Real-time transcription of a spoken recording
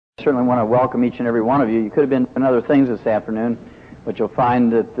Certainly want to welcome each and every one of you. You could have been doing other things this afternoon, but you'll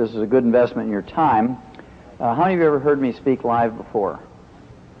find that this is a good investment in your time. How many of you ever heard me speak live before?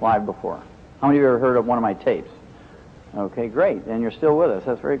 Live before. How many of you ever heard of one of my tapes? Okay, great. And you're still with us.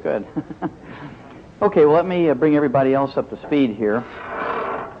 That's very good. Okay, well, let me bring everybody else up to speed here.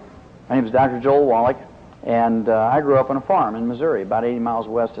 My name is Dr. Joel Wallach, and I grew up on a farm in Missouri, about 80 miles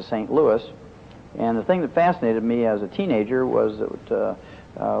west of St. Louis. And the thing that fascinated me as a teenager was that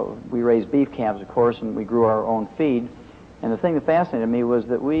we raised beef calves, of course, and we grew our own feed. And the thing that fascinated me was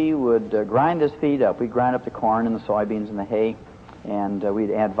that we would grind this feed up. We'd grind up the corn and the soybeans and the hay, and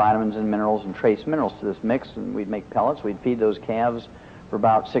we'd add vitamins and minerals and trace minerals to this mix, and we'd make pellets. We'd feed those calves for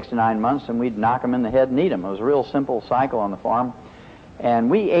about 6 to 9 months, and we'd knock them in the head and eat them. It was a real simple cycle on the farm. And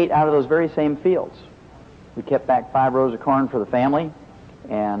we ate out of those very same fields. We kept back 5 rows of corn for the family,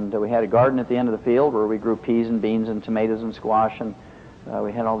 and we had a garden at the end of the field where we grew peas and beans and tomatoes and squash, and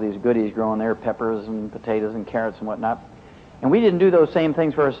we had all these goodies growing there, peppers and potatoes and carrots and whatnot. And we didn't do those same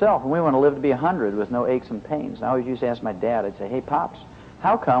things for ourselves, and we want to live to be 100 with no aches and pains. And I always used to ask my dad, I'd say, hey, Pops,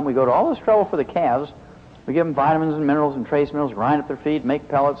 how come we go to all this trouble for the calves, we give them vitamins and minerals and trace minerals, grind up their feed, make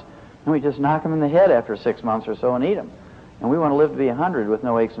pellets, and we just knock them in the head after 6 months or so and eat them? And we want to live to be 100 with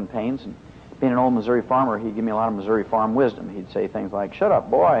no aches and pains. And being an old Missouri farmer, he'd give me a lot of Missouri farm wisdom. He'd say things like, shut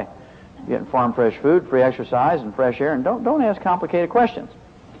up, boy. You're getting farm fresh food, free exercise, and fresh air, and don't ask complicated questions.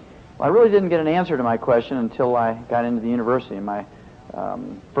 Well, I really didn't get an answer to my question until I got into the university. My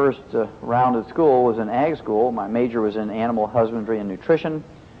first round at school was in ag school. My major was in animal husbandry and nutrition.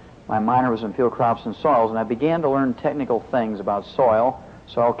 My minor was in field crops and soils, and I began to learn technical things about soil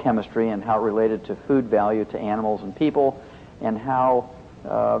chemistry, and how it related to food value to animals and people, and how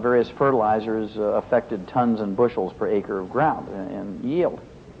various fertilizers affected tons and bushels per acre of ground and yield.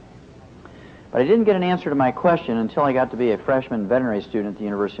 But I didn't get an answer to my question until I got to be a freshman veterinary student at the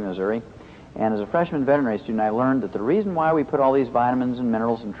University of Missouri. And as a freshman veterinary student, I learned that the reason why we put all these vitamins and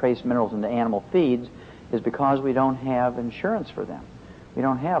minerals and trace minerals into animal feeds is because we don't have insurance for them. We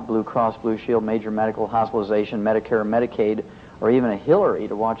don't have Blue Cross Blue Shield, major medical hospitalization, Medicare, Medicaid, or even a Hillary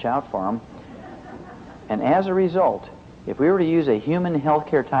to watch out for them. And as a result, if we were to use a human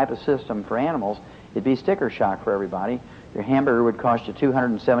healthcare type of system for animals, it'd be sticker shock for everybody. Your hamburger would cost you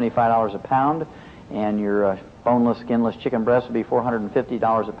 $275 a pound, and your boneless, skinless chicken breast would be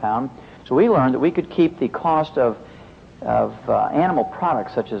 $450 a pound. So we learned that we could keep the cost of animal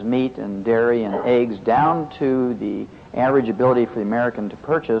products such as meat and dairy and eggs down to the average ability for the American to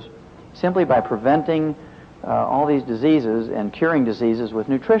purchase simply by preventing all these diseases and curing diseases with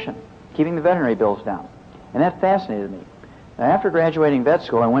nutrition, keeping the veterinary bills down. And that fascinated me. Now, after graduating vet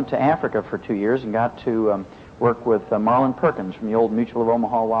school, I went to Africa for 2 years and got to work with Marlon Perkins from the old Mutual of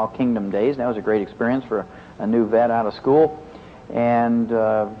Omaha Wild Kingdom days. And that was a great experience for a new vet out of school. And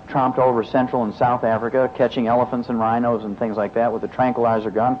tromped all over Central and South Africa, catching elephants and rhinos and things like that with a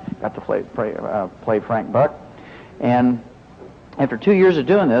tranquilizer gun. Got to play Frank Buck. And after 2 years of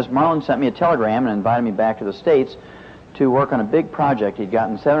doing this, Marlon sent me a telegram and invited me back to the States to work on a big project. He'd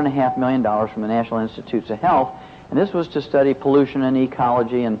gotten $7.5 million from the National Institutes of Health, and this was to study pollution and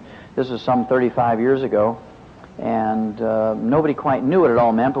ecology, and this was some 35 years ago. And nobody quite knew what it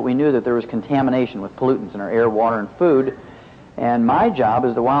all meant, but we knew that there was contamination with pollutants in our air, water, and food. And my job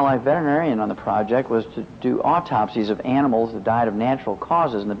as the wildlife veterinarian on the project was to do autopsies of animals that died of natural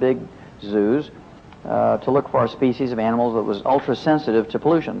causes in the big zoos to look for a species of animals that was ultra-sensitive to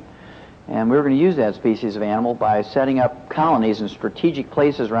pollution. And we were going to use that species of animal by setting up colonies in strategic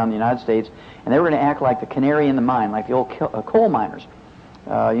places around the United States, and they were going to act like the canary in the mine, like the old coal miners.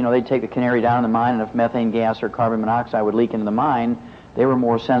 They'd take the canary down in the mine, and if methane gas or carbon monoxide would leak into the mine, they were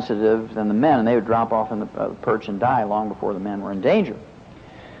more sensitive than the men, and they would drop off in the perch and die long before the men were in danger.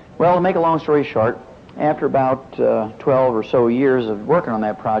 Well, to make a long story short, after about 12 or so years of working on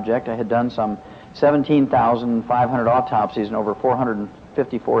that project, I had done some 17,500 autopsies and over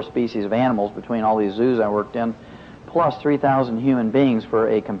 454 species of animals between all these zoos I worked in, plus 3,000 human beings for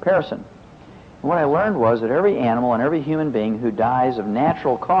a comparison. And what I learned was that every animal and every human being who dies of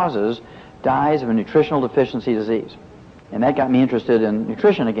natural causes dies of a nutritional deficiency disease. And that got me interested in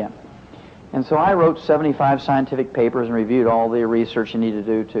nutrition again. And so I wrote 75 scientific papers and reviewed all the research you need to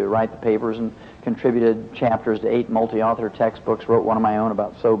do to write the papers, and contributed chapters to 8 multi-author textbooks, wrote one of my own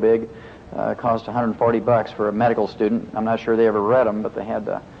about so big. It cost $140 for a medical student. I'm not sure they ever read them, but they had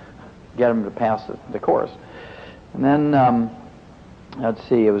to get them to pass the course. And then, let's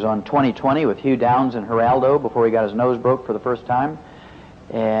see, it was on 2020 with Hugh Downs in Geraldo before he got his nose broke for the first time.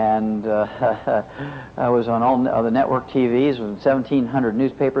 And I was on all the network TVs, was in 1,700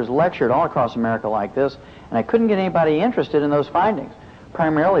 newspapers, lectured all across America like this, and I couldn't get anybody interested in those findings.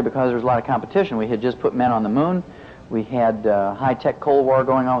 primarily because there was a lot of competition. We had just put men on the moon. We had high-tech Cold War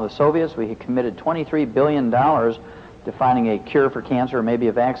going on with the Soviets. We had committed $23 billion to finding a cure for cancer or maybe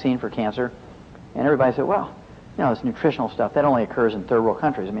a vaccine for cancer. And everybody said, well, you know, this nutritional stuff, that only occurs in third world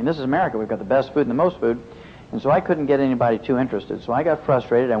countries. I mean, this is America. We've got the best food and the most food. And so I couldn't get anybody too interested. So I got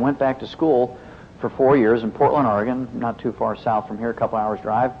frustrated. I went back to school for 4 years in Portland, Oregon, not too far south from here, a couple hours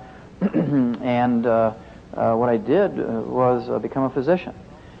drive. And what I did was become a physician.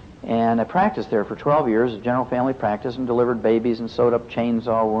 And I practiced there for 12 years, general family practice, and delivered babies and sewed up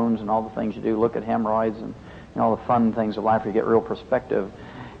chainsaw wounds and all the things you do, look at hemorrhoids and all the fun things of life where you get real perspective.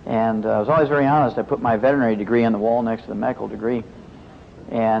 And I was always very honest. I put my veterinary degree on the wall next to the medical degree.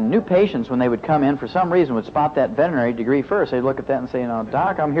 And new patients, when they would come in, for some reason, would spot that veterinary degree first. They'd look at that and say, you know,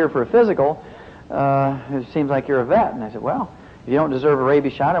 Doc, I'm here for a physical. It seems like you're a vet. And I said, well, if you don't deserve a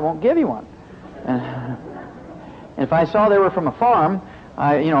rabies shot, I won't give you one. And if I saw they were from a farm,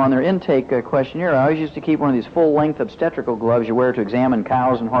 on their intake questionnaire, I always used to keep one of these full-length obstetrical gloves you wear to examine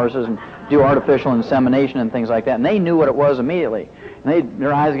cows and horses and do artificial insemination and things like that. And they knew what it was immediately. And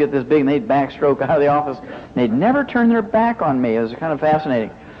their eyes would get this big, and they'd backstroke out of the office. And they'd never turn their back on me. It was kind of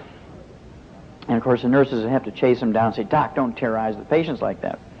fascinating. And, of course, the nurses would have to chase them down and say, Doc, don't terrorize the patients like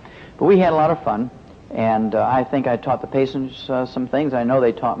that. But we had a lot of fun. And I think I taught the patients some things. I know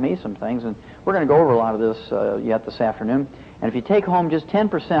they taught me some things. And we're going to go over a lot of this yet this afternoon. And if you take home just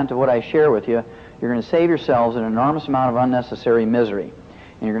 10% of what I share with you, you're going to save yourselves an enormous amount of unnecessary misery.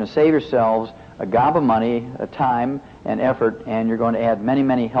 And you're going to save yourselves a gob of money, a time, and effort, and you're going to add many,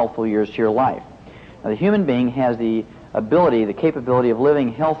 many healthful years to your life. Now, the human being has the ability, the capability of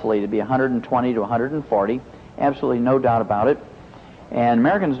living healthily to be 120 to 140, absolutely no doubt about it. And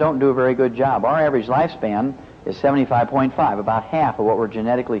Americans don't do a very good job. Our average lifespan is 75.5, about half of what we're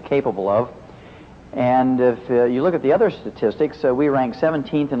genetically capable of. And if you look at the other statistics, we rank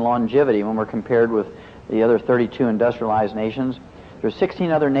 17th in longevity when we're compared with the other 32 industrialized nations. There's 16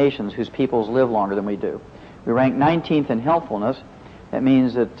 other nations whose peoples live longer than we do. We rank 19th in healthfulness. That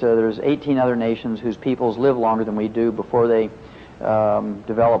means that there's 18 other nations whose peoples live longer than we do before they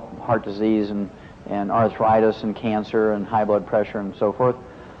develop heart disease and arthritis and cancer and high blood pressure and so forth.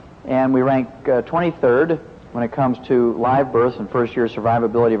 And we rank 23rd when it comes to live births and first-year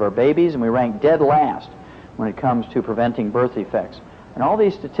survivability of our babies, and we rank dead last when it comes to preventing birth defects. And all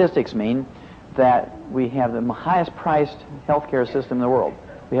these statistics mean that we have the highest-priced healthcare system in the world.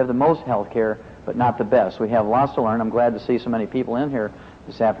 We have the most healthcare, but not the best. We have lots to learn. I'm glad to see so many people in here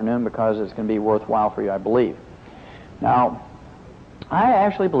this afternoon because it's going to be worthwhile for you, I believe. Now, I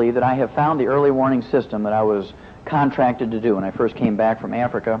actually believe that I have found the early warning system that I was contracted to do when I first came back from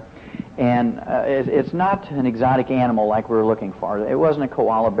Africa. And it's not an exotic animal like we were looking for. It wasn't a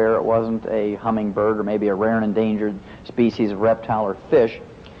koala bear, it wasn't a hummingbird, or maybe a rare and endangered species of reptile or fish.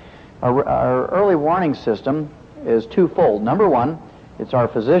 Our early warning system is twofold. Number one, it's our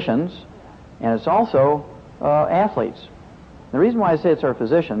physicians, and it's also athletes. The reason why I say it's our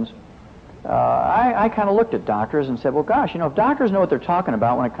physicians, I kind of looked at doctors and said, well, gosh, if doctors know what they're talking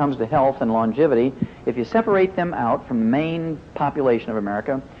about when it comes to health and longevity, if you separate them out from the main population of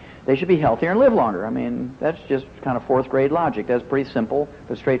America, they should be healthier and live longer. I mean, that's just kind of fourth grade logic. That's pretty simple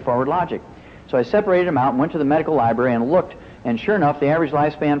but straightforward logic. So I separated them out and went to the medical library and looked, and sure enough, the average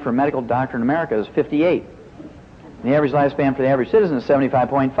lifespan for a medical doctor in America is 58. And the average lifespan for the average citizen is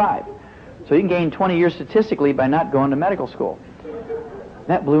 75.5. So you can gain 20 years statistically by not going to medical school.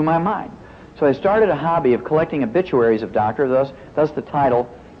 That blew my mind. So I started a hobby of collecting obituaries of doctors, thus the title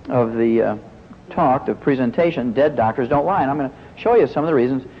of the talk, the presentation, Dead Doctors Don't Lie. And I'm going to show you some of the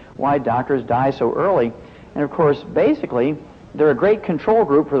reasons why doctors die so early. And of course, basically, they're a great control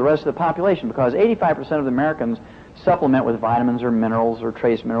group for the rest of the population because 85% of the Americans supplement with vitamins or minerals or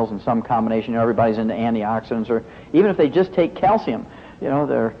trace minerals in some combination. Everybody's into antioxidants, or even if they just take calcium,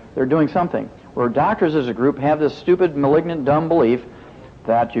 they're doing something. Where doctors as a group have this stupid, malignant, dumb belief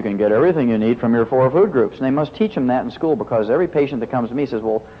that you can get everything you need from your 4 food groups. And they must teach them that in school because every patient that comes to me says,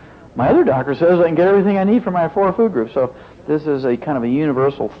 well, my other doctor says I can get everything I need from my 4 food groups. So this is a kind of a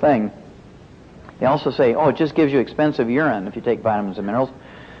universal thing. They also say, oh, it just gives you expensive urine if you take vitamins and minerals.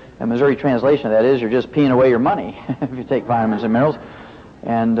 The Missouri translation of that is you're just peeing away your money if you take vitamins and minerals.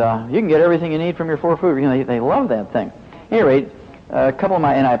 And you can get everything you need from your 4 food groups. They love that thing. At any rate, a couple of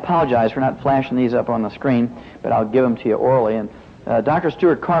and I apologize for not flashing these up on the screen, but I'll give them to you orally. And Dr.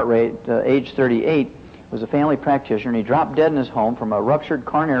 Stuart Cartwright, age 38, was a family practitioner, and he dropped dead in his home from a ruptured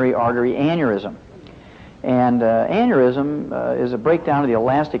coronary artery aneurysm. And aneurysm is a breakdown of the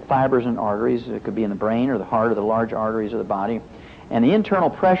elastic fibers in arteries. It could be in the brain or the heart or the large arteries of the body. And the internal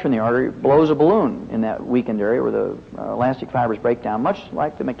pressure in the artery blows a balloon in that weakened area where the elastic fibers break down, much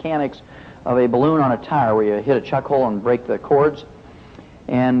like the mechanics of a balloon on a tire where you hit a chuck hole and break the cords.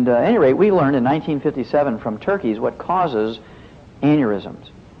 And at any rate, we learned in 1957 from turkeys what causes aneurysms.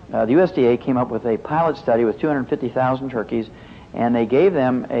 The USDA came up with a pilot study with 250,000 turkeys, and they gave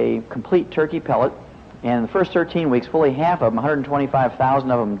them a complete turkey pellet. And in the first 13 weeks, fully half of them,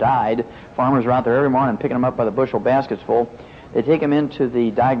 125,000 of them, died. Farmers were out there every morning picking them up by the bushel baskets full. They take them into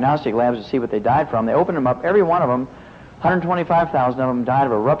the diagnostic labs to see what they died from. They open them up. Every one of them, 125,000 of them, died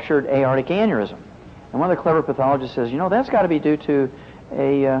of a ruptured aortic aneurysm. And one of the clever pathologists says, you know, that's got to be due to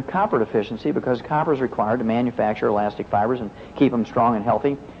a copper deficiency, because copper is required to manufacture elastic fibers and keep them strong and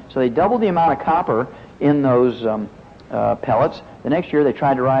healthy. So they doubled the amount of copper in those pellets. The next year they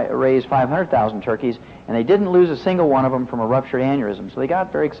tried to raise 500,000 turkeys, and they didn't lose a single one of them from a ruptured aneurysm. So they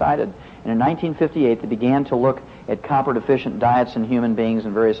got very excited. And in 1958 they began to look at copper-deficient diets in human beings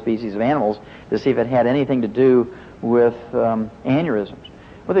and various species of animals to see if it had anything to do with aneurysms.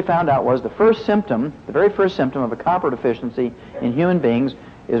 What they found out was the very first symptom of a copper deficiency in human beings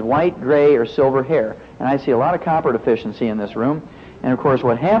is white, gray, or silver hair. And I see a lot of copper deficiency in this room. And of course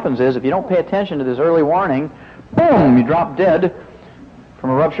what happens is, if you don't pay attention to this early warning, boom, you drop dead from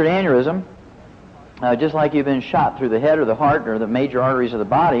a ruptured aneurysm, just like you've been shot through the head or the heart or the major arteries of the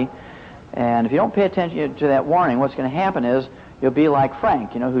body. And if you don't pay attention to that warning, what's going to happen is you'll be like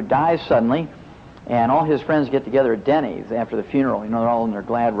Frank, you know, who dies suddenly, and all his friends get together at Denny's after the funeral. You know, they're all in their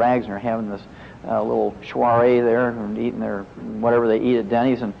glad rags and they're having this little soiree there and eating their whatever they eat at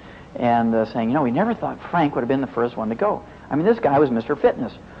Denny's, and saying, you know, we never thought Frank would have been the first one to go. I mean, this guy was Mr.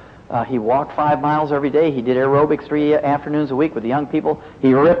 Fitness. He walked 5 miles every day. He did aerobics 3 afternoons a week with the young people.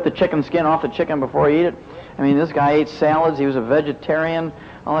 He ripped the chicken skin off the chicken before he ate it. I mean, this guy ate salads. He was a vegetarian,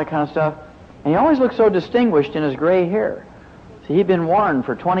 all that kind of stuff. And he always looked so distinguished in his gray hair. See, he'd been worn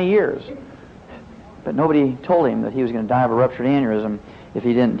for 20 years. But nobody told him that he was going to die of a ruptured aneurysm if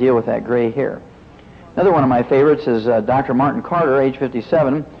he didn't deal with that gray hair. Another one of my favorites is Dr. Martin Carter, age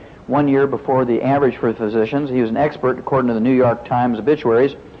 57, 1 year before the average for physicians. He was an expert, according to the New York Times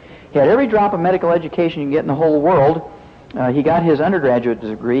obituaries. He had every drop of medical education you can get in the whole world. He got his undergraduate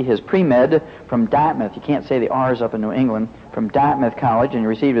degree, his pre-med, from Dartmouth. You can't say the R's up in New England. From Dartmouth College, and he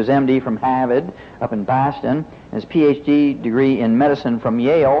received his MD from Harvard up in Boston, and his PhD degree in medicine from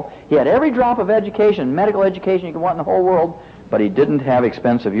Yale. He had every drop of education, medical education you could want in the whole world, but he didn't have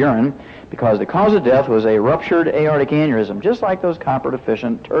expensive urine, because the cause of death was a ruptured aortic aneurysm, just like those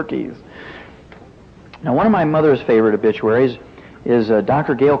copper-deficient turkeys. Now, one of my mother's favorite obituaries is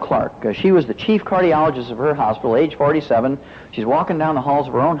Dr. Gail Clark. She was the chief cardiologist of her hospital, age 47. She's walking down the halls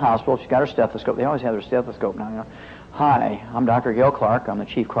of her own hospital. She's got her stethoscope. They always have their stethoscope now, you know. Hi, I'm Dr. Gail Clark. I'm the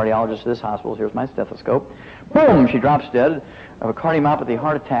chief cardiologist of this hospital. Here's my stethoscope. Boom, she drops dead of a cardiomyopathy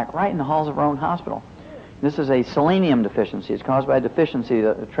heart attack right in the halls of her own hospital. This is a selenium deficiency. It's caused by a deficiency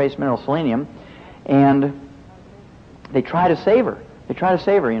of the trace mineral selenium. And they try to save her. They try to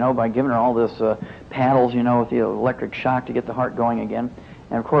save her, you know, by giving her all this paddles, you know, with the electric shock to get the heart going again.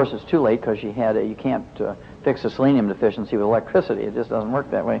 And of course, it's too late, because she had you can't fix a selenium deficiency with electricity. It just doesn't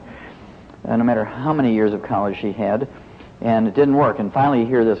work that way, no matter how many years of college she had. And it didn't work. And finally, you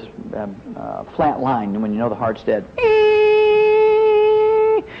hear this flat line when you know the heart's dead.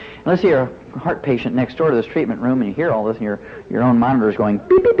 And let's see a heart patient next door to this treatment room, and you hear all this, and your own monitor is going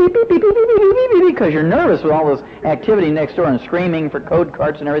beep, beep, beep, beep, beep, beep, beep, beep, beep, because you're nervous with all this activity next door and screaming for code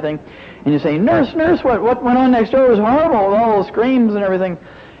cards and everything. And you say, nurse, what went on next door was horrible with all those screams and everything.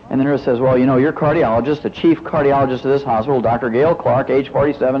 And the nurse says, well, you know, your cardiologist, the chief cardiologist of this hospital, Dr. Gail Clark, age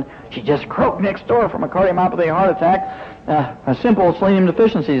 47, she just croaked next door from a cardiomyopathy heart attack, a simple selenium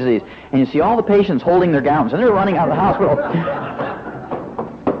deficiency disease. And you see all the patients holding their gowns, and they're running out of the hospital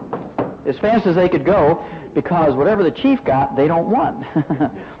as fast as they could go, because whatever the chief got, they don't want.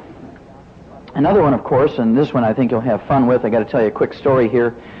 Another one, of course, and this one I think you'll have fun with. I got to tell you a quick story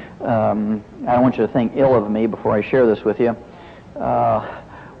here. I don't want you to think ill of me before I share this with you.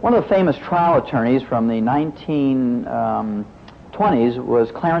 One of the famous trial attorneys from the 1920s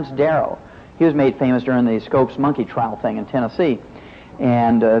was Clarence Darrow. He was made famous during the Scopes monkey trial thing in Tennessee.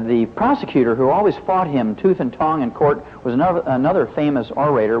 And the prosecutor who always fought him tooth and tongue in court was another famous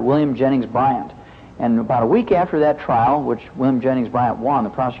orator, William Jennings Bryan. And about a week after that trial, which William Jennings Bryan won, the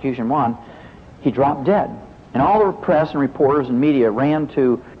prosecution won, he dropped dead. And all the press and reporters and media ran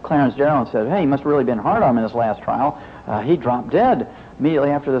to Clarence Darrow and said, hey, he must have really been hard on him in this last trial. He dropped dead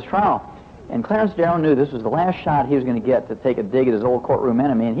immediately after this trial. And Clarence Darrow knew this was the last shot he was going to get to take a dig at his old courtroom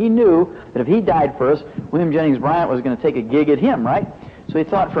enemy. And he knew that if he died first, William Jennings Bryan was going to take a gig at him, right? So he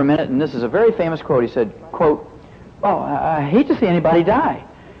thought for a minute, and this is a very famous quote. He said, quote, Oh, I hate to see anybody die,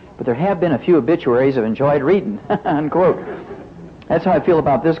 but there have been a few obituaries I've enjoyed reading, unquote. That's how I feel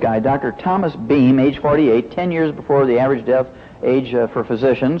about this guy, Dr. Thomas Beam, age 48, 10 years before the average death age for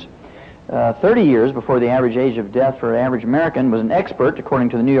physicians, 30 years before the average age of death for an average American, was an expert, according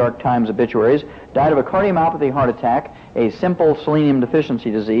to the New York Times obituaries, died of a cardiomyopathy heart attack, a simple selenium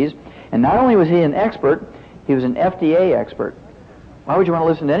deficiency disease, and not only was he an expert, he was an FDA expert. Why would you want to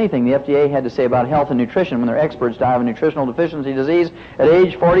listen to anything the FDA had to say about health and nutrition when their experts die of a nutritional deficiency disease at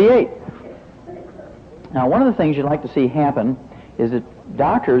age 48? Now, one of the things you'd like to see happen is that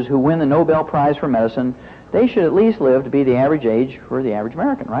doctors who win the Nobel Prize for medicine, they should at least live to be the average age for the average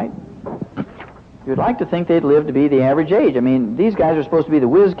American, right? You'd like to think they'd live to be the average age. I mean, these guys are supposed to be the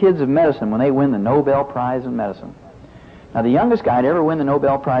whiz kids of medicine when they win the Nobel Prize in medicine. Now, the youngest guy to ever win the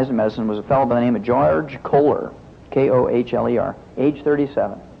Nobel Prize in medicine was a fellow by the name of George Kohler, K-O-H-L-E-R, age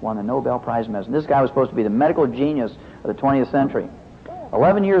 37, won the Nobel Prize in medicine. This guy was supposed to be the medical genius of the 20th century.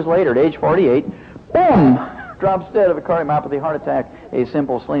 11 years later, at age 48, boom, drops dead of a cardiomyopathy heart attack, a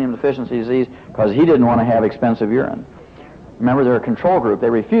simple selenium deficiency disease, because he didn't want to have expensive urine. Remember, they're a control group. They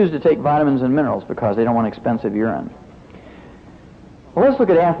refuse to take vitamins and minerals because they don't want expensive urine. Well, let's look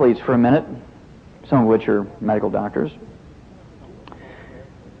at athletes for a minute, some of which are medical doctors.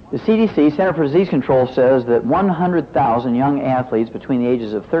 The CDC, Center for Disease Control, says that 100,000 young athletes between the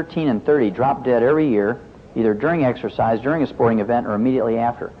ages of 13 and 30 drop dead every year, either during exercise, during a sporting event, or immediately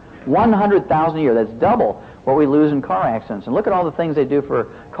after. 100,000 a year. That's double what we lose in car accidents. And look at all the things they do for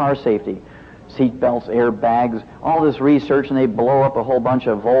car safety. Seat belts, airbags, all this research, and they blow up a whole bunch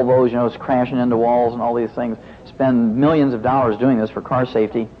of Volvos, you know, it's crashing into walls and all these things. Spend millions of dollars doing this for car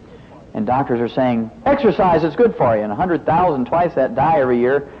safety. And doctors are saying, exercise, it's good for you. And 100,000, twice that, die every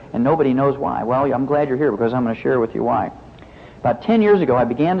year, and nobody knows why. Well, I'm glad you're here because I'm going to share with you why. About 10 years ago, I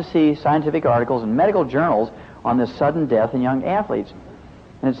began to see scientific articles in medical journals on this sudden death in young athletes.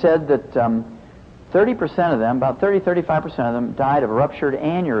 And it said that 30% of them, about 35% of them, died of ruptured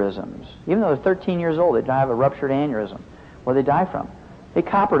aneurysms. Even though they're 13 years old, they die of a ruptured aneurysm. What did they die from? A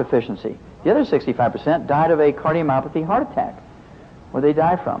copper deficiency. The other 65% died of a cardiomyopathy heart attack. What did they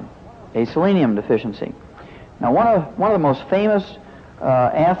die from? A selenium deficiency. Now, one of the most famous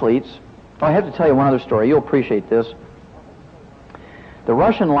athletes, oh, I have to tell you one other story. You'll appreciate this. The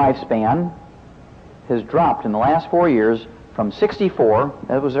Russian lifespan has dropped in the last 4 years from 64,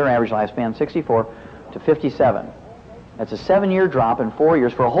 that was their average lifespan, 64, to 57. That's a 7-year drop in 4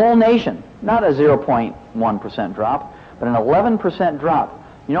 years for a whole nation. Not a 0.1% drop, but an 11% drop.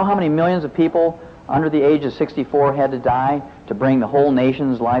 You know how many millions of people under the age of 64 had to die to bring the whole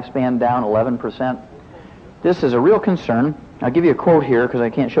nation's lifespan down 11%? This is a real concern. I'll give you a quote here because I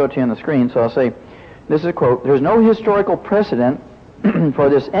can't show it to you on the screen, so I'll say, this is a quote, "There's no historical precedent for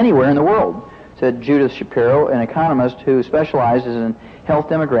this anywhere in the world," said Judith Shapiro, an economist who specializes in health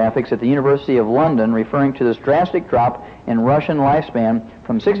demographics at the University of London, referring to this drastic drop in Russian lifespan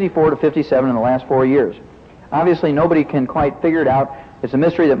from 64 to 57 in the last 4 years. Obviously, nobody can quite figure it out. It's a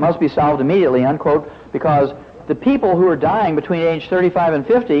mystery that must be solved immediately, unquote, because the people who are dying between age 35 and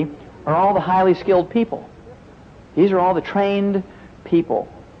 50 are all the highly skilled people. These are all the trained people.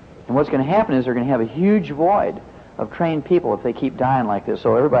 And what's going to happen is they're going to have a huge void of trained people if they keep dying like this.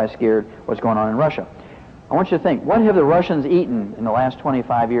 So everybody's scared what's going on in Russia. I want you to think, what have the Russians eaten in the last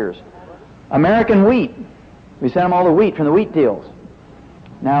 25 years? American wheat. We sent them all the wheat from the wheat deals.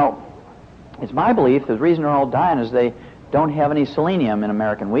 Now, it's my belief the reason they're all dying is they don't have any selenium in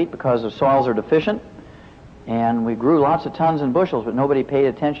American wheat because the soils are deficient, and we grew lots of tons and bushels, but nobody paid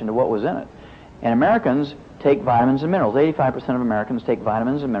attention to what was in it. And Americans take vitamins and minerals. 85% of Americans take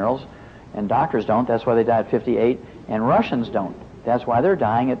vitamins and minerals, and doctors don't. That's why they die at 58, and Russians don't. That's why they're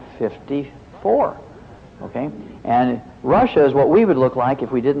dying at 54, okay? And Russia is what we would look like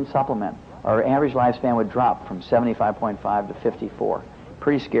if we didn't supplement. Our average lifespan would drop from 75.5 to 54.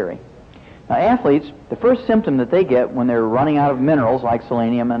 Pretty scary. Now, athletes, the first symptom that they get when they're running out of minerals like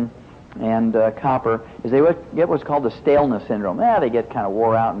selenium and copper is they get what's called the staleness syndrome. They get kind of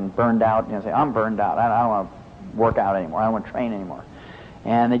wore out and burned out. You know, say, I'm burned out. I don't want to work out anymore. I don't want to train anymore.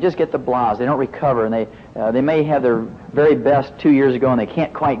 And they just get the blahs. They don't recover, and they may have their very best 2 years ago, and they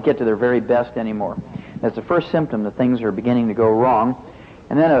can't quite get to their very best anymore. That's the first symptom that things are beginning to go wrong.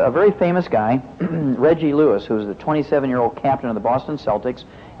 And then a very famous guy, Reggie Lewis, who was the 27-year-old captain of the Boston Celtics,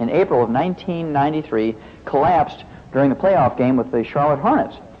 in April of 1993, collapsed during the playoff game with the Charlotte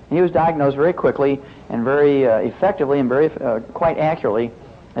Hornets. And he was diagnosed very quickly and very effectively and very quite accurately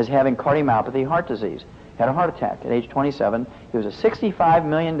as having cardiomyopathy heart disease. Had a heart attack at age 27. He was a $65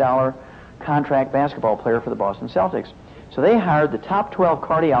 million contract basketball player for the Boston Celtics. So they hired the top 12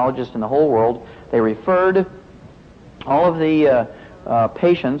 cardiologists in the whole world. They referred all of the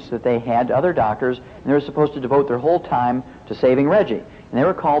patients that they had to other doctors, and they were supposed to devote their whole time to saving Reggie. And they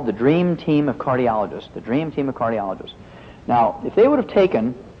were called the Dream Team of Cardiologists, the Dream Team of Cardiologists. Now, if they would have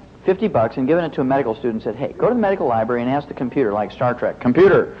taken $50 and given it to a medical student and said, hey, go to the medical library and ask the computer, like Star Trek,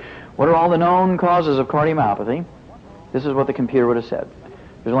 computer, what are all the known causes of cardiomyopathy? This is what the computer would have said.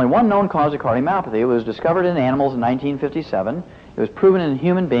 There's only one known cause of cardiomyopathy. It was discovered in animals in 1957. It was proven in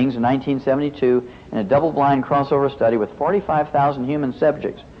human beings in 1972 in a double-blind crossover study with 45,000 human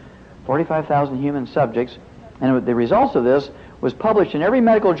subjects. 45,000 human subjects. And the results of this was published in every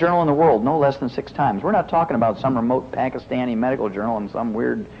medical journal in the world no less than 6 times. We're not talking about some remote Pakistani medical journal in some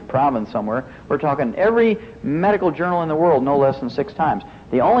weird province somewhere. We're talking every medical journal in the world no less than 6 times.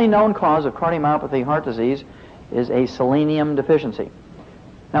 The only known cause of cardiomyopathy heart disease is a selenium deficiency.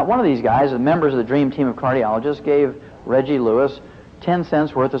 Now, one of these guys, the members of the Dream Team of Cardiologists, gave Reggie Lewis 10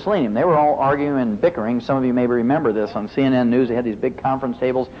 cents worth of selenium. They were all arguing and bickering. Some of you maybe remember this on CNN News. They had these big conference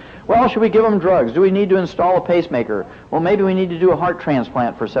tables. Well, should we give them drugs? Do we need to install a pacemaker? Well, maybe we need to do a heart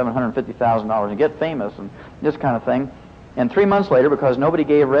transplant for $750,000 and get famous and this kind of thing. And 3 months later, because nobody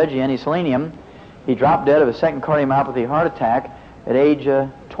gave Reggie any selenium, he dropped dead of a second cardiomyopathy heart attack at age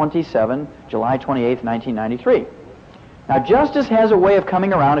 27, July 28, 1993. Now, justice has a way of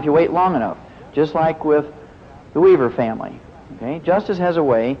coming around if you wait long enough, just like with the Weaver family. Okay? Justice has a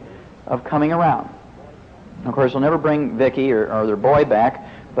way of coming around. Of course, they'll never bring Vicky or their boy back,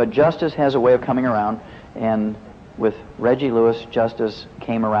 but justice has a way of coming around, and with Reggie Lewis, justice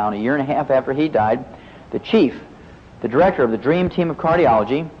came around. A year and a half after he died, the chief, the director of the Dream Team of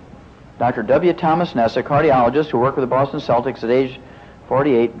Cardiology, Dr. W. Thomas Ness, a cardiologist who worked with the Boston Celtics at age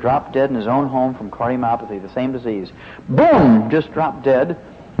 48, dropped dead in his own home from cardiomyopathy, the same disease. Boom! Just dropped dead.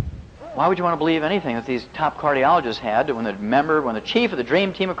 Why would you want to believe anything that these top cardiologists had when the chief of the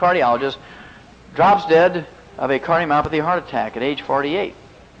Dream Team of Cardiologists drops dead of a cardiomyopathy heart attack at age 48?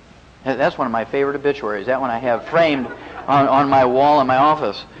 That's one of my favorite obituaries. That one I have framed on my wall in my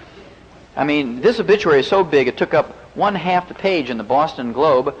office. I mean, this obituary is so big it took up 1/2 the page in the Boston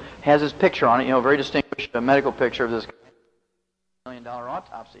Globe. Has his picture on it, a very distinguished medical picture of this $1 million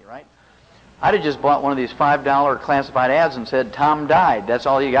autopsy, right? I'd have just bought one of these $5 classified ads and said, Tom died. That's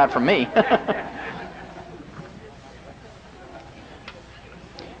all you got from me.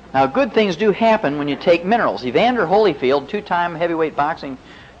 Now, good things do happen when you take minerals. Evander Holyfield, 2-time heavyweight boxing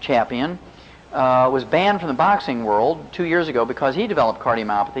champion, was banned from the boxing world 2 years ago because he developed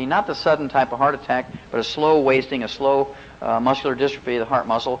cardiomyopathy, not the sudden type of heart attack, but a slow wasting, a slow muscular dystrophy of the heart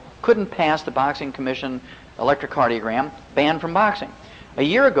muscle. Couldn't pass the boxing commission electrocardiogram, banned from boxing. A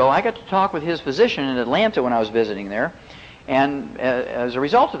year ago, I got to talk with his physician in Atlanta when I was visiting there, and as a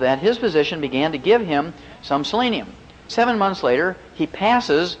result of that, his physician began to give him some selenium. 7 months later, he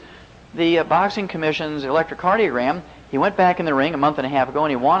passes the boxing commission's electrocardiogram. He went back in the ring a month and a half ago,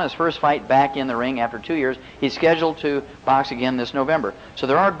 and he won his first fight back in the ring after 2 years. He's scheduled to box again this November. So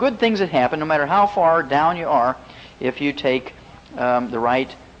there are good things that happen no matter how far down you are if you take the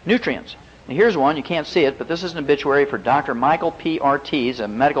right nutrients. Now, here's one. You can't see it, but this is an obituary for Dr. Michael P. Ortiz, a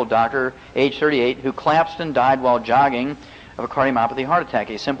medical doctor, age 38, who collapsed and died while jogging of a cardiomyopathy heart attack,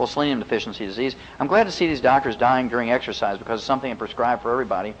 a simple selenium deficiency disease. I'm glad to see these doctors dying during exercise because it's something I prescribe for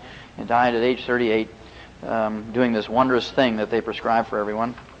everybody, and died at age 38 doing this wondrous thing that they prescribe for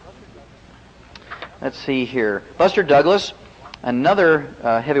everyone. Let's see here. Buster Douglas, another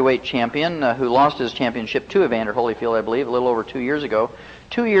heavyweight champion who lost his championship to Evander Holyfield, I believe, a little over 2 years ago.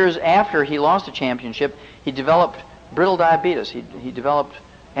 2 years after he lost the championship, he developed brittle diabetes. He developed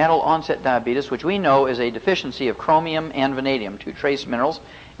adult onset diabetes, which we know is a deficiency of chromium and vanadium, 2 trace minerals.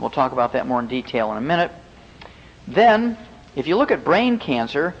 And we'll talk about that more in detail in a minute. Then, if you look at brain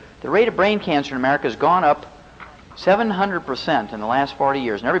cancer, the rate of brain cancer in America has gone up 700% in the last 40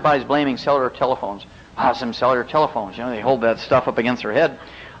 years. And everybody's blaming cellular telephones. Some cellular telephones, they hold that stuff up against their head.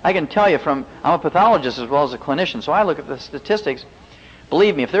 I can tell you I'm a pathologist as well as a clinician, so I look at the statistics.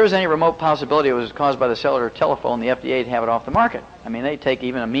 Believe me, if there was any remote possibility it was caused by the cellular telephone, the FDA would have it off the market. I mean, they take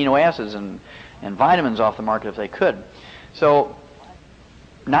even amino acids and vitamins off the market if they could. So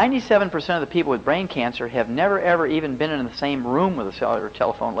 97% of the people with brain cancer have never, ever even been in the same room with a cellular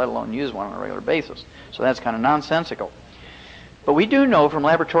telephone, let alone use one on a regular basis. So that's kind of nonsensical. But we do know from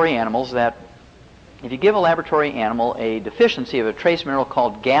laboratory animals that if you give a laboratory animal a deficiency of a trace mineral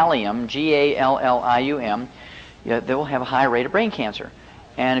called gallium, Gallium, they will have a high rate of brain cancer.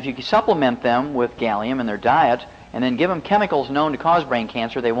 And if you supplement them with gallium in their diet and then give them chemicals known to cause brain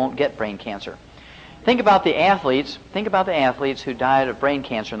cancer, they won't get brain cancer. Think about the athletes who died of brain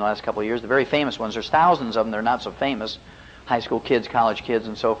cancer in the last couple of years, the very famous ones. There's thousands of them that are not so famous. high school kids, college kids,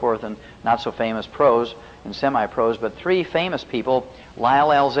 and so forth, and not so famous pros and semi-pros, but 3 famous people. Lyle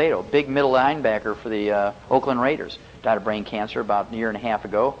Alzado, big middle linebacker for the Oakland Raiders, died of brain cancer about a year and a half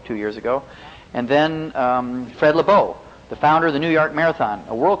ago, 2 years ago. And then Fred Lebow, the founder of the New York Marathon,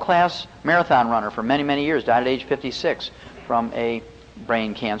 a world-class marathon runner for many, many years, died at age 56 from a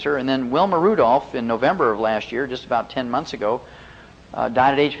brain cancer. And then Wilma Rudolph, in November of last year, just about 10 months ago,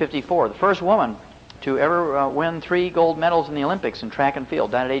 died at age 54. The first woman to ever win 3 gold medals in the Olympics in track and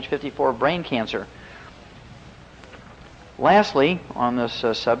field, died at age 54 of brain cancer. Lastly, on this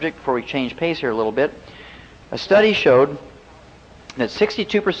subject, before we change pace here a little bit, a study showed that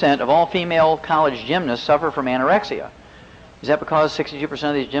 62% of all female college gymnasts suffer from anorexia. Is that because 62%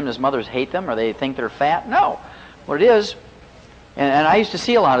 of these gymnast mothers hate them or they think they're fat? No. What it is, and I used to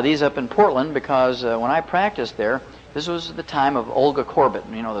see a lot of these up in Portland because when I practiced there, this was the time of Olga Korbut,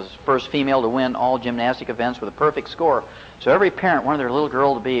 you know, the first female to win all gymnastic events with a perfect score. So every parent wanted their little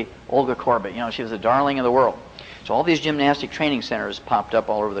girl to be Olga Korbut. You know, she was the darling of the world. So all these gymnastic training centers popped up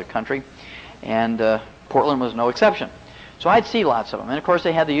all over the country, and Portland was no exception. So I'd see lots of them. And of course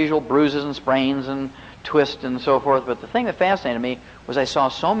they had the usual bruises and sprains and twists and so forth, but the thing that fascinated me was I saw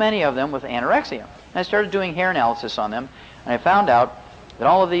so many of them with anorexia. And I started doing hair analysis on them, and I found out that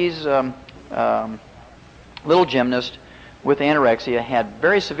all of these little gymnasts with anorexia had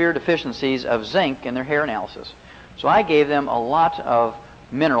very severe deficiencies of zinc in their hair analysis. So I gave them a lot of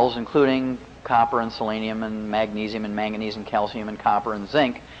minerals, including copper and selenium and magnesium and manganese and calcium and copper and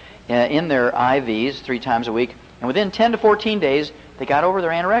zinc in their IVs 3 times a week. And within 10 to 14 days, they got over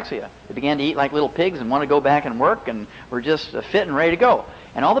their anorexia. They began to eat like little pigs and want to go back and work and were just fit and ready to go.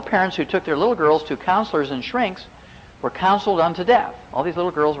 And all the parents who took their little girls to counselors and shrinks were counseled unto death. All these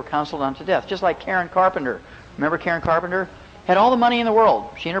little girls were counseled unto death, just like Karen Carpenter. Remember Karen Carpenter? Had all the money in the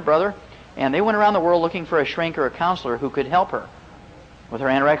world, she and her brother, and they went around the world looking for a shrink or a counselor who could help her with her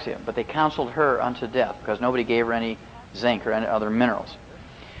anorexia. But they counseled her unto death because nobody gave her any zinc or any other minerals.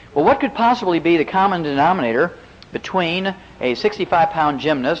 Well, what could possibly be the common denominator between a 65-pound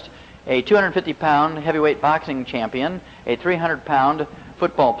gymnast, a 250-pound heavyweight boxing champion, a 300-pound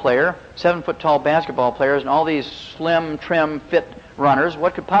football player, 7-foot-tall basketball players, and all these slim, trim, fit runners?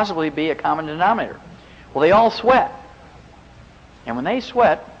 What could possibly be a common denominator? Well, they all sweat. And when they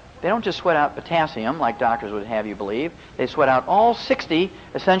sweat, they don't just sweat out potassium, like doctors would have you believe. They sweat out all 60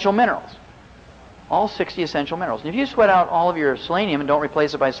 essential minerals. All 60 essential minerals. And if you sweat out all of your selenium and don't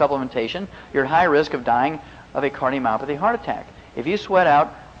replace it by supplementation, you're at high risk of dying of a cardiomyopathy heart attack. If you sweat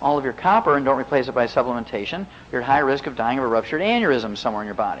out all of your copper and don't replace it by supplementation, you're at high risk of dying of a ruptured aneurysm somewhere in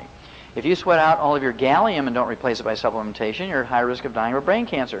your body. If you sweat out all of your gallium and don't replace it by supplementation, you're at high risk of dying of brain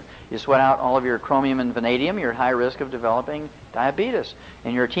cancer. You sweat out all of your chromium and vanadium, you're at high risk of developing diabetes.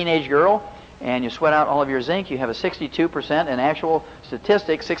 And you're a teenage girl and you sweat out all of your zinc, you have a 62%, in actual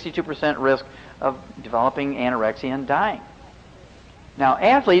statistics, 62% risk of developing anorexia and dying. Now,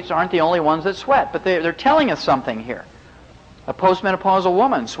 athletes aren't the only ones that sweat, but they're telling us something here. A postmenopausal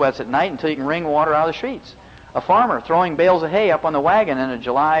woman sweats at night until you can wring water out of the sheets. A farmer throwing bales of hay up on the wagon in a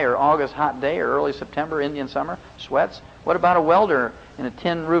July or August hot day or early September Indian summer sweats. What about a welder in a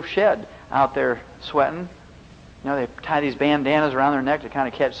tin roof shed out there sweating? You know, they tie these bandanas around their neck to kind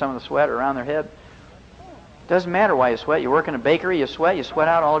of catch some of the sweat around their head. Doesn't matter why you sweat. You work in a bakery, you sweat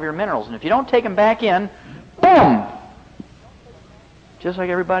out all of your minerals. And if you don't take them back in, boom! Just like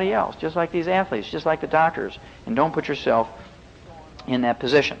everybody else, just like these athletes, just like the doctors. And don't put yourself in that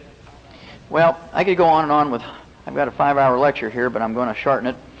position. Well, I could go on and on with, I've got a 5-hour lecture here, but I'm going to shorten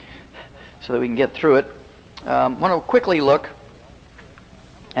it so that we can get through it. I want to quickly look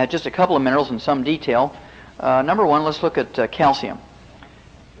at just a couple of minerals in some detail. Number one, let's look at calcium.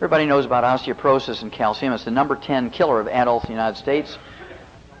 Everybody knows about osteoporosis and calcium. It's the number 10 killer of adults in the United States.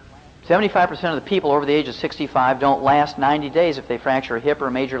 75% of the people over the age of 65 don't last 90 days if they fracture a hip or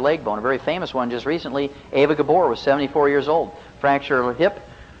a major leg bone. A very famous one just recently, Ava Gabor, was 74 years old. Fractured her hip.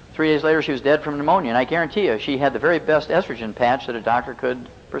 3 days later, she was dead from pneumonia. And I guarantee you, she had the very best estrogen patch that a doctor could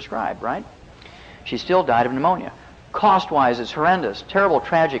prescribe, right? She still died of pneumonia. Cost-wise, it's horrendous. Terrible,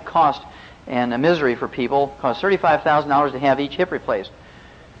 tragic cost and a misery for people. It costs $35,000 to have each hip replaced.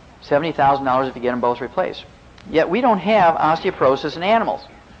 $70,000 if you get them both replaced. Yet we don't have osteoporosis in animals.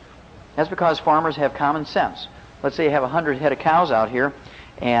 That's because farmers have common sense. Let's say you have 100 head of cows out here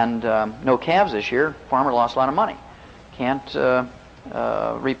and no calves this year. Farmer lost a lot of money. Can't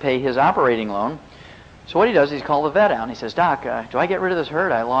repay his operating loan. So what he does is he's called the vet out and he says, Doc, do I get rid of this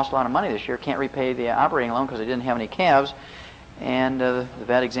herd? I lost a lot of money this year. Can't repay the operating loan because I didn't have any calves. And the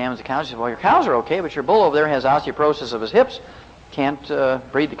vet examines the cows and says, well, your cows are okay, but your bull over there has osteoporosis of his hips. Can't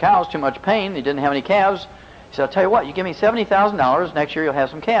breed the cows, too much pain. He didn't have any calves. He said, I'll tell you what, you give me $70,000, next year you'll have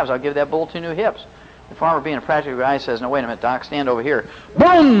some calves. I'll give that bull 2 new hips. The farmer, being a practical guy, says, no, wait a minute, Doc, stand over here.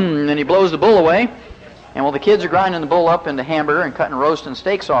 Boom! And he blows the bull away. And while the kids are grinding the bull up into hamburger and cutting roast and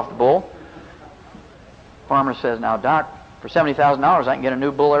steaks off the bull, farmer says, now, Doc, for $70,000, I can get a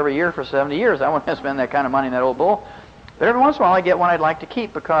new bull every year for 70 years. I won't have to spend that kind of money on that old bull. But every once in a while, I get one I'd like to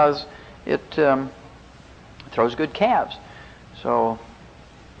keep because it throws good calves. So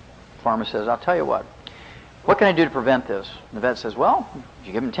the farmer says, I'll tell you what can I do to prevent this? And the vet says, well,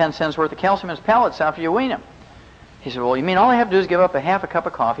 you give him 10 cents worth of calcium in his pellets after you wean him. He said, well, you mean all I have to do is give up a half a cup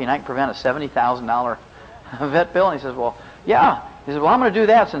of coffee and I can prevent a $70,000 vet bill? And he says, well, yeah. He said, well, I'm going to do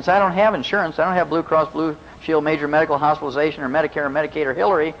that since I don't have insurance. I don't have Blue Cross Blue Shield major medical hospitalization or Medicare or Medicaid or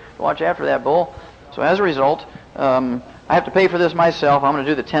Hillary to watch after that bull. So as a result, I have to pay for this myself. I'm going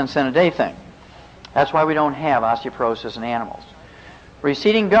to do the 10-cent a day thing. That's why we don't have osteoporosis in animals.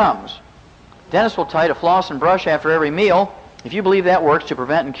 Receding gums. Dentists will tell you to floss and brush after every meal. If you believe that works to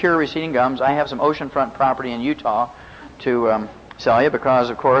prevent and cure receding gums, I have some oceanfront property in Utah to sell you because,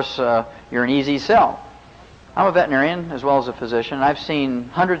 of course, you're an easy sell. I'm a veterinarian as well as a physician. I've seen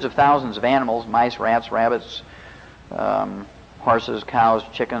hundreds of thousands of animals, mice, rats, rabbits, horses, cows,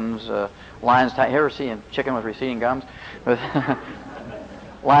 chickens, lions. You ever see a chicken with receding gums? With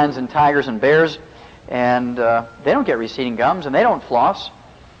lions and tigers and bears. And they don't get receding gums and they don't floss.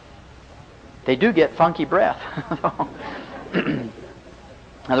 They do get funky breath.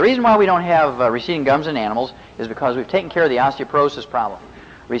 Now, the reason why we don't have receding gums in animals is because we've taken care of the osteoporosis problem.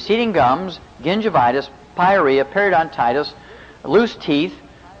 Receding gums, gingivitis, pyorrhea, periodontitis, loose teeth,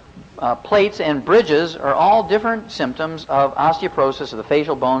 plates, and bridges are all different symptoms of osteoporosis of the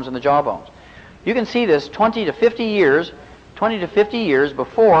facial bones and the jaw bones. You can see this 20 to 50 years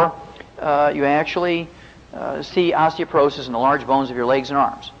before you actually see osteoporosis in the large bones of your legs and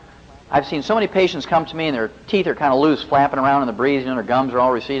arms. I've seen so many patients come to me and their teeth are kind of loose, flapping around in the breeze, their gums are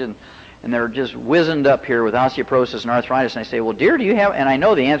all receded, and they're just wizened up here with osteoporosis and arthritis. And I say, well, dear, do you have, and I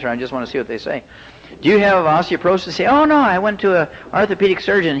know the answer, I just want to see what they say. Do you have osteoporosis? They say, oh, no, I went to an orthopedic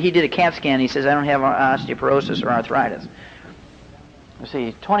surgeon, he did a CAT scan, he says, I don't have osteoporosis or arthritis. You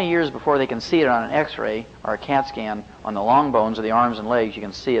see, 20 years before they can see it on an x-ray or a CAT scan on the long bones of the arms and legs, you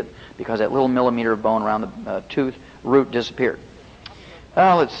can see it because that little millimeter of bone around the tooth root disappeared.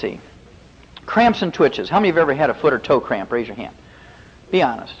 Let's see. Cramps and twitches. How many of you have ever had a foot or toe cramp? Raise your hand. Be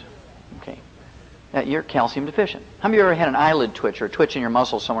honest. Okay. You're calcium deficient. How many of you ever had an eyelid twitch or a twitch in your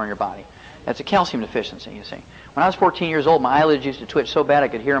muscle somewhere in your body? That's a calcium deficiency, you see. When I was 14 years old, my eyelids used to twitch so bad I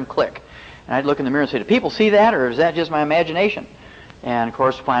could hear them click. And I'd look in the mirror and say, do people see that, or is that just my imagination? And, of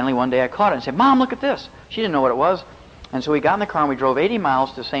course, finally one day I caught it and said, Mom, look at this. She didn't know what it was. And so we got in the car and we drove 80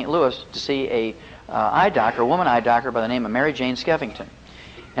 miles to St. Louis to see a a woman eye doctor by the name of Mary Jane Skeffington.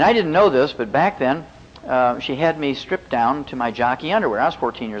 And I didn't know this, but back then, she had me stripped down to my jockey underwear. I was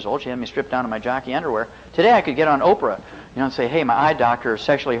 14 years old. She had me stripped down to my jockey underwear. Today I could get on Oprah, and say, hey, my eye doctor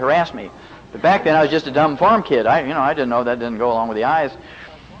sexually harassed me. But back then I was just a dumb farm kid. I didn't know that didn't go along with the eyes.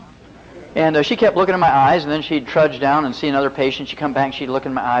 And she kept looking at my eyes, and then she'd trudge down and see another patient. She'd come back and she'd look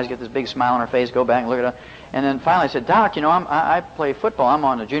in my eyes, get this big smile on her face, go back and look at her. And then finally I said, Doc, I play football. I'm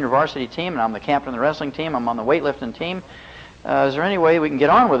on the junior varsity team, and I'm the captain of the wrestling team. I'm on the weightlifting team. Is there any way we can get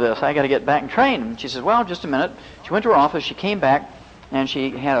on with this? I got to get back and train. And she says, well, just a minute. She went to her office. She came back, and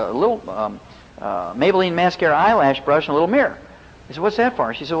she had a little Maybelline mascara eyelash brush and a little mirror. I said, what's that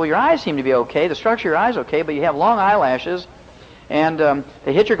for? She said, well, your eyes seem to be okay. The structure of your eyes is okay, but you have long eyelashes, and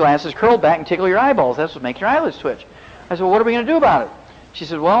they hit your glasses, curl back, and tickle your eyeballs. That's what makes your eyelids twitch. I said, well, what are we going to do about it? She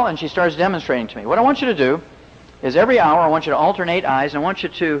said, well, and she starts demonstrating to me. What I want you to do is every hour I want you to alternate eyes, and I want you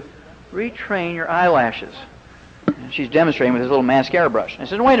to retrain your eyelashes. And she's demonstrating with this little mascara brush. I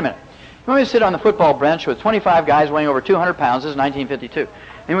said, wait a minute. You want me to sit on the football bench with 25 guys weighing over 200 pounds? This is 1952.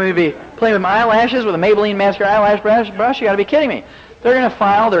 You want me to be playing with my eyelashes with a Maybelline mascara eyelash brush? You got to be kidding me. They're going to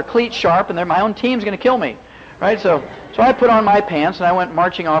file their cleats sharp, and my own team's going to kill me. Right? So I put on my pants, and I went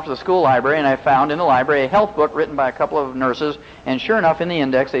marching off to the school library, and I found in the library a health book written by a couple of nurses, and sure enough, in the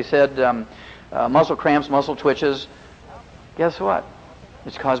index, they said muscle cramps, muscle twitches. Guess what?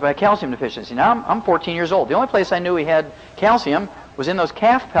 It's caused by a calcium deficiency. Now, I'm 14 years old. The only place I knew we had calcium was in those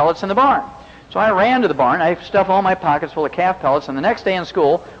calf pellets in the barn. So I ran to the barn. I stuffed all my pockets full of calf pellets, and the next day in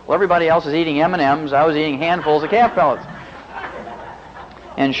school, while everybody else is eating M&Ms, I was eating handfuls of calf pellets.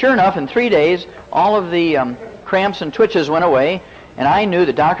 And sure enough, in 3 days, all of the cramps and twitches went away, and I knew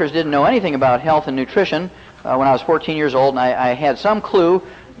the doctors didn't know anything about health and nutrition when I was 14 years old, and I had some clue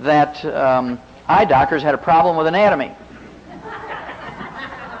that eye doctors had a problem with anatomy.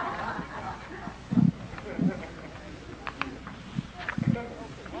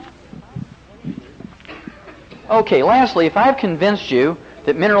 Okay, lastly, if I've convinced you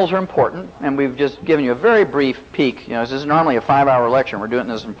that minerals are important, and we've just given you a very brief peek, this is normally a 5-hour lecture, and we're doing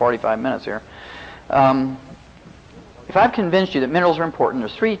this in 45 minutes here. If I've convinced you that minerals are important,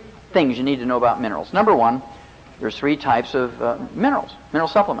 there's 3 things you need to know about minerals. Number 1, there's 3 types of mineral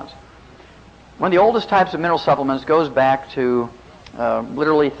supplements. One of the oldest types of mineral supplements goes back to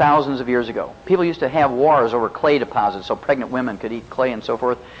literally thousands of years ago. People used to have wars over clay deposits so pregnant women could eat clay and so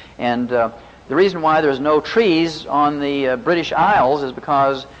forth. And the reason why there's no trees on the British Isles is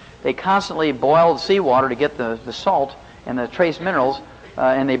because they constantly boiled seawater to get the salt and the trace minerals,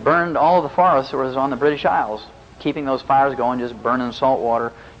 and they burned all of the forest that was on the British Isles, keeping those fires going, just burning salt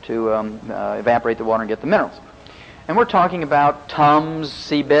water to evaporate the water and get the minerals. And we're talking about Tums,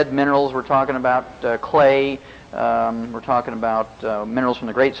 seabed minerals, we're talking about clay, we're talking about minerals from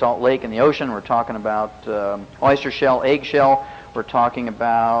the Great Salt Lake and the ocean, we're talking about oyster shell, egg shell, we're talking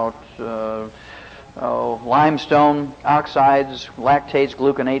about limestone, oxides, lactates,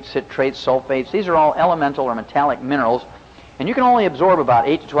 gluconates, citrates, sulfates. These are all elemental or metallic minerals, and you can only absorb about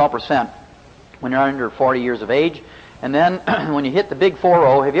 8 to 12% when you're under 40 years of age. And then when you hit the big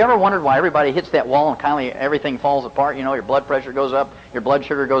 4-0, have you ever wondered why everybody hits that wall and kind of everything falls apart? Your blood pressure goes up, your blood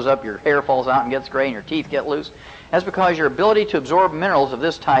sugar goes up, your hair falls out and gets gray, and your teeth get loose. That's because your ability to absorb minerals of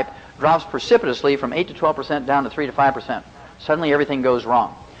this type drops precipitously from 8 to 12% down to 3 to 5%. Suddenly everything goes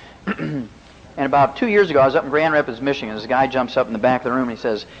wrong. And about 2 years ago, I was up in Grand Rapids, Michigan. This guy jumps up in the back of the room and he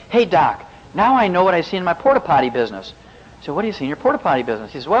says, "Hey, Doc, now I know what I see in my porta potty business." I said, "What do you see in your porta potty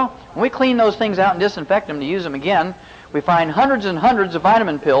business?" He says, "Well, when we clean those things out and disinfect them to use them again, we find hundreds and hundreds of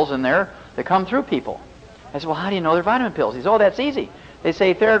vitamin pills in there that come through people." I said, "Well, how do you know they're vitamin pills?" He said, "Oh, that's easy. They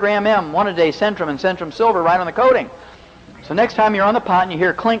say Theragram M, 1-a-day Centrum, and Centrum Silver right on the coating. So next time you're on the pot and you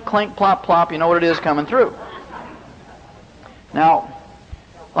hear clink, clink, plop, plop, you know what it is coming through." Now,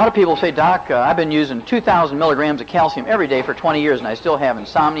 a lot of people say, "Doc, I've been using 2,000 milligrams of calcium every day for 20 years, and I still have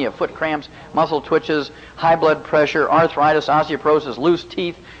insomnia, foot cramps, muscle twitches, high blood pressure, arthritis, osteoporosis, loose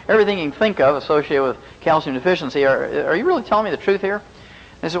teeth, everything you can think of associated with calcium deficiency. Are you really telling me the truth here?"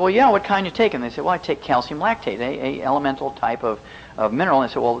 They said, "Well, yeah, what kind you taking?" They said, "Well, I take calcium lactate, a elemental type of mineral." And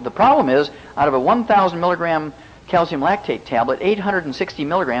I said, "Well, the problem is, out of a 1,000 milligram calcium lactate tablet, 860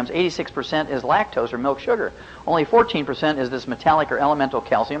 milligrams, 86% is lactose or milk sugar. Only 14% is this metallic or elemental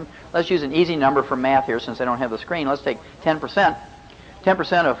calcium. Let's use an easy number for math here since I don't have the screen. Let's take 10%.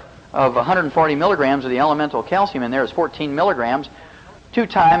 10% of 140 milligrams of the elemental calcium in there is 14 milligrams. 2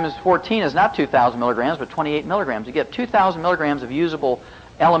 times 14 is not 2,000 milligrams, but 28 milligrams. You get 2,000 milligrams of usable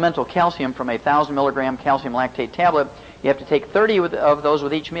elemental calcium from a 1,000 milligram calcium lactate tablet. You have to take 30 of those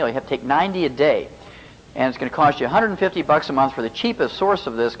with each meal. You have to take 90 a day. And it's going to cost you $150 a month for the cheapest source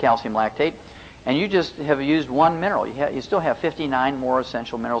of this calcium lactate, and you just have used 1 mineral. You still have 59 more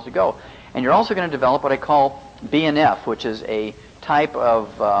essential minerals to go. And you're also going to develop what I call BNF, which is a type of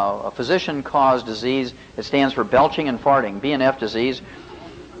a physician-caused disease. It stands for belching and farting, BNF disease.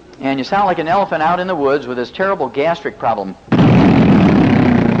 And you sound like an elephant out in the woods with this terrible gastric problem.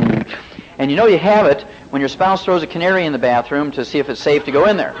 And you know you have it when your spouse throws a canary in the bathroom to see if it's safe to go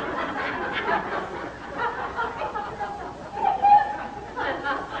in there.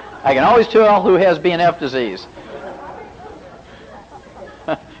 I can always tell who has BNF disease.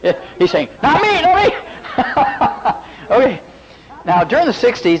 He's saying, "Not me, not me!" Okay. Now, during the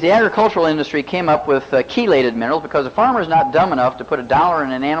 60s, the agricultural industry came up with chelated minerals because the farmer is not dumb enough to put $1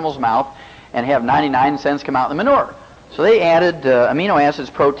 in an animal's mouth and have 99 cents come out in the manure. So they added amino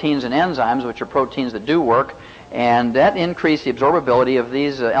acids, proteins, and enzymes, which are proteins that do work, and that increased the absorbability of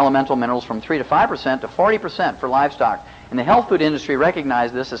these elemental minerals from 3 to 5% to 40% for livestock. And the health food industry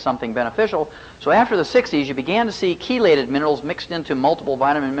recognized this as something beneficial. So after the 60s, you began to see chelated minerals mixed into multiple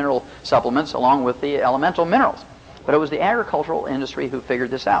vitamin mineral supplements along with the elemental minerals. But it was the agricultural industry who figured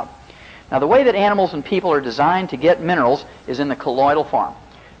this out. Now, the way that animals and people are designed to get minerals is in the colloidal form.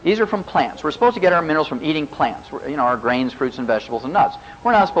 These are from plants. We're supposed to get our minerals from eating plants, our grains, fruits, and vegetables, and nuts.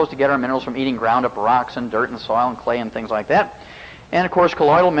 We're not supposed to get our minerals from eating ground up rocks and dirt and soil and clay and things like that. And of course,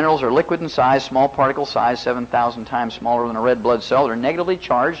 colloidal minerals are liquid in size, small particle size, 7,000 times smaller than a red blood cell. They're negatively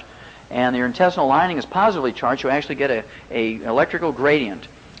charged, and your intestinal lining is positively charged. You actually get a electrical gradient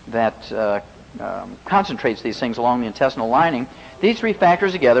that concentrates these things along the intestinal lining. These 3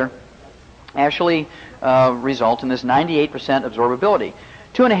 factors together actually result in this 98% absorbability.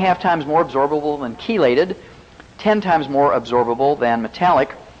 2.5 times more absorbable than chelated, 10 times more absorbable than metallic.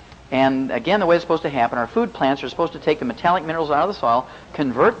 And again, the way it's supposed to happen, our food plants are supposed to take the metallic minerals out of the soil,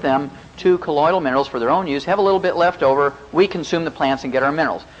 convert them to colloidal minerals for their own use, have a little bit left over, we consume the plants and get our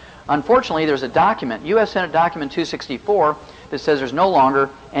minerals. Unfortunately, there's a document, U.S. Senate Document 264, that says there's no longer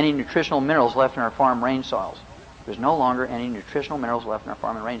any nutritional minerals left in our farm range soils. There's no longer any nutritional minerals left in our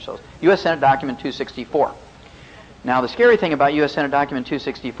farm and range soils. U.S. Senate Document 264. Now, the scary thing about U.S. Senate Document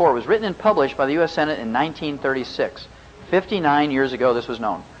 264, it was written and published by the U.S. Senate in 1936. 59 years ago, this was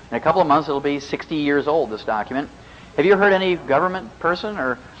known. In a couple of months, it'll be 60 years old, this document. Have you heard any government person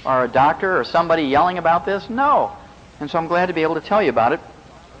or a doctor or somebody yelling about this? No. And so I'm glad to be able to tell you about it.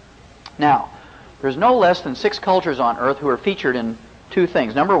 Now, there's no less than 6 cultures on Earth who are featured in 2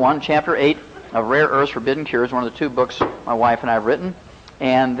 things. Number 1, Chapter 8 of Rare Earths, Forbidden Cures, one of the 2 books my wife and I have written.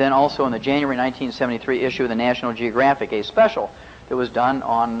 And then also in the January 1973 issue of the National Geographic, a special that was done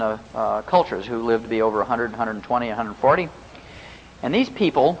on cultures who lived to be over 100, 120, 140. And these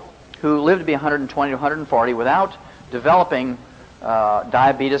people who lived to be 120 to 140 without developing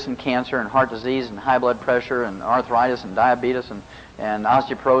diabetes and cancer and heart disease and high blood pressure and arthritis and diabetes and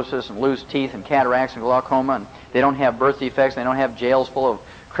osteoporosis and loose teeth and cataracts and glaucoma, and they don't have birth defects, they don't have jails full of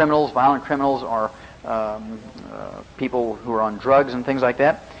criminals, violent criminals, or people who are on drugs and things like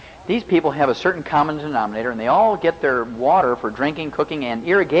that. These people have a certain common denominator, and they all get their water for drinking, cooking, and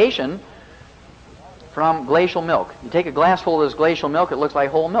irrigation from glacial milk. You take a glass full of this glacial milk, it looks like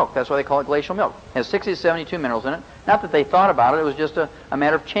whole milk. That's why they call it glacial milk. It has 60 to 72 minerals in it. Not that they thought about it, it was just a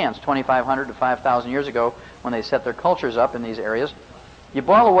matter of chance 2,500 to 5,000 years ago when they set their cultures up in these areas. You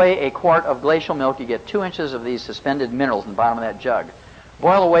boil away a quart of glacial milk, you get 2 inches of these suspended minerals in the bottom of that jug.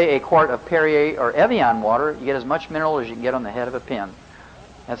 Boil away a quart of Perrier or Evian water, you get as much mineral as you can get on the head of a pin.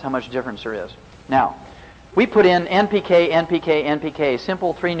 That's how much difference there is. Now, we put in NPK, NPK, NPK,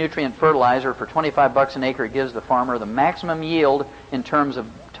 simple 3-nutrient fertilizer for $25 an acre. It gives the farmer the maximum yield in terms of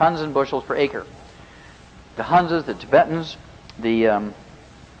tons and bushels per acre. The Hunzas, the Tibetans, the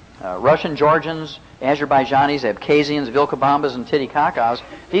Russian Georgians, Azerbaijanis, Abkhazians, Vilcabambas, and Titicaca's,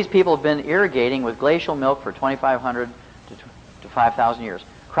 these people have been irrigating with glacial milk for 2,500 to 5,000 years.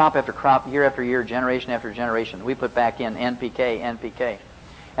 Crop after crop, year after year, generation after generation. We put back in NPK, NPK.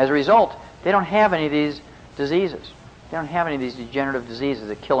 As a result, they don't have any of these diseases. They don't have any of these degenerative diseases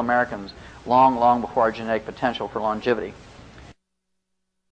that kill Americans long, long before our genetic potential for longevity.